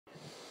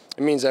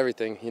It means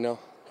everything, you know.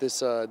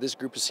 This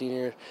group of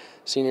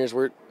seniors,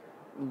 we've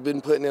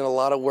been putting in a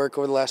lot of work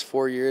over the last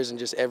 4 years and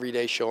just every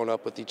day showing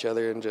up with each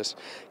other and just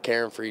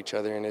caring for each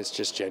other, and it's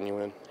just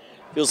genuine.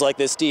 Feels like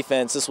this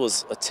defense, this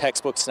was a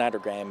textbook Snider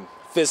game.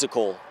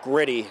 Physical,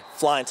 gritty,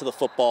 flying to the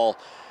football.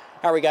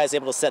 How are you guys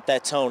able to set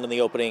that tone in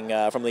the opening,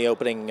 from the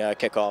opening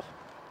kickoff?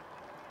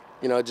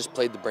 You know, I just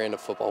played the brand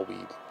of football we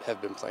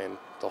have been playing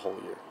the whole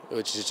year,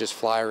 which is just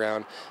fly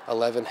around,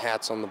 11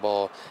 hats on the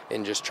ball,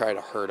 and just try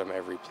to hurt them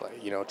every play.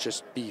 You know,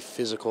 just be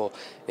physical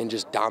and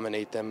just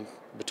dominate them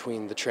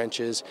between the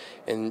trenches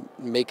and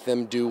make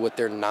them do what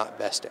they're not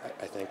best at,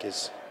 I think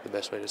is the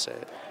best way to say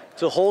it.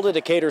 To hold a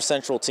Decatur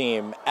Central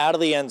team out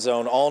of the end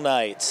zone all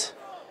night,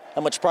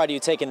 how much pride do you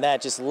take in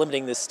that, just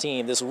limiting this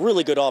team, this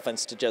really good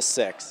offense, to just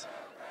 6?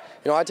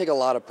 You know, I take a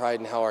lot of pride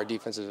in how our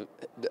defense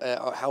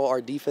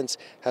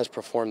has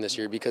performed this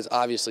year, because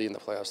obviously in the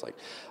playoffs,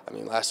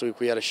 last week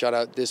we had a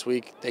shutout. This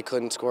week they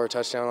couldn't score a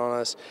touchdown on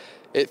us.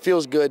 It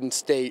feels good in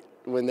state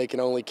when they can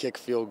only kick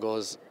field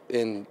goals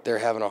and they're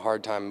having a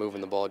hard time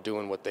moving the ball,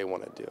 doing what they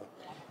want to do.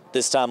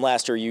 This time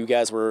last year, you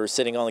guys were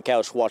sitting on the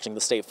couch watching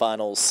the state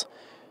finals.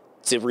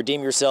 To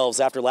redeem yourselves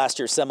after last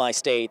year's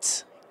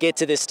semi-state, get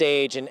to this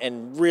stage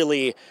and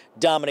really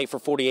dominate for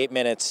 48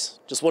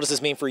 minutes. Just what does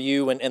this mean for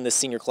you and this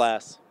senior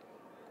class?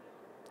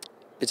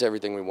 It's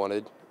everything we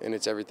wanted, and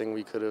it's everything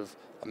we could have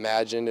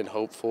imagined and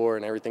hoped for,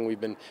 and everything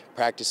we've been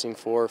practicing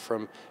for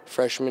from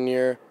freshman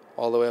year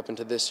all the way up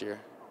into this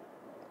year.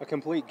 A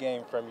complete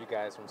game from you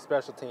guys, from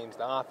special teams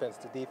to offense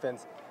to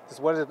defense.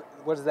 Just what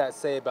does that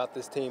say about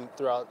this team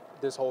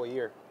throughout this whole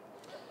year?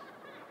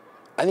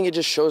 I think it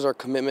just shows our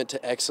commitment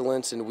to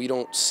excellence, and we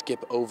don't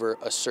skip over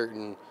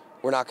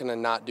we're not going to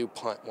not do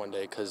punt one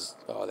day because,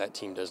 that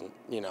team doesn't,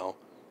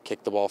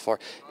 kick the ball far.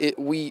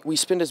 We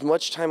spend as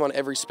much time on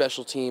every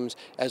special teams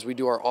as we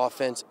do our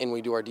offense and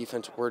we do our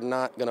defense. We're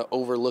not going to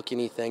overlook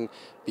anything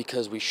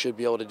because we should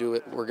be able to do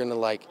it. We're going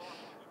to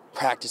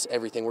practice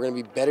everything. We're going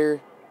to be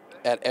better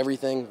at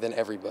everything than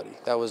everybody.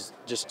 That was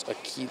just a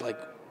key.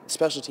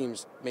 Special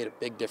teams made a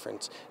big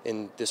difference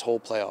in this whole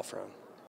playoff run.